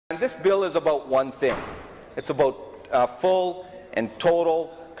This bill is about one thing. It's about full and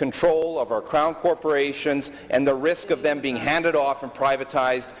total control of our Crown corporations and the risk of them being handed off and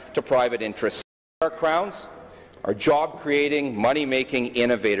privatized to private interests. Our Crowns are job-creating, money-making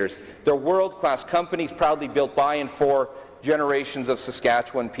innovators. They're world-class companies proudly built by and for generations of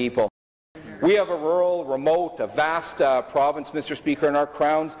Saskatchewan people. We have a rural, remote, a vast province, Mr. Speaker, and our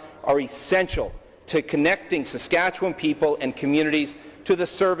Crowns are essential to connecting Saskatchewan people and communities to the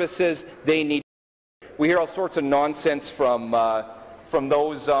services they need. We hear all sorts of nonsense from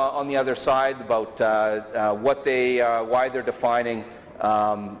those on the other side about why they're defining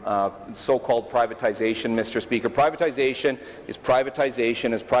so-called privatization, Mr. Speaker. Privatization is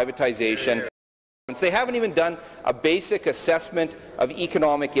privatization is privatization. They haven't even done a basic assessment of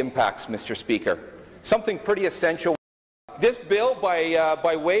economic impacts, Mr. Speaker. Something pretty essential. This bill,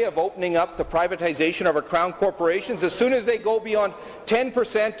 by way of opening up the privatization of our Crown corporations, as soon as they go beyond 10%,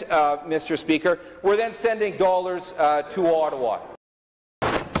 Mr. Speaker, we're then sending dollars to Ottawa.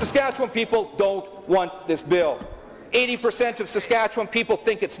 Saskatchewan people don't want this bill. 80% of Saskatchewan people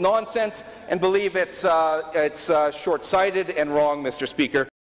think it's nonsense and believe it's short-sighted and wrong, Mr. Speaker.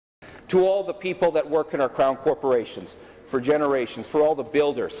 To all the people that work in our Crown corporations for generations, for all the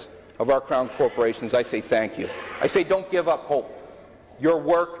builders of our Crown corporations, I say thank you. I say don't give up hope. Your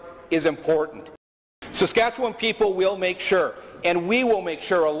work is important. Saskatchewan people will make sure, and we will make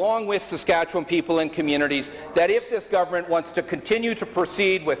sure, along with Saskatchewan people and communities, that if this government wants to continue to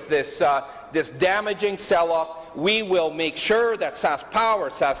proceed with this damaging sell-off, we will make sure that Sask Power,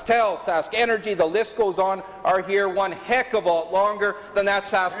 SaskTel, Sask Energy, the list goes on, are here one heck of a lot longer than that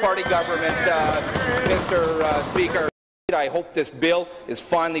Sask Party government, Mr. Speaker. I hope this bill is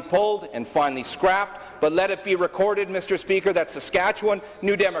finally pulled and finally scrapped, but let it be recorded, Mr. Speaker, that Saskatchewan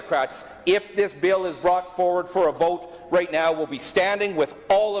New Democrats, if this bill is brought forward for a vote right now, will be standing with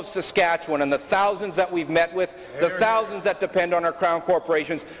all of Saskatchewan and the thousands that we've met with, the thousands that depend on our Crown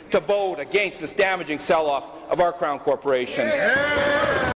corporations, to vote against this damaging sell-off of our Crown corporations.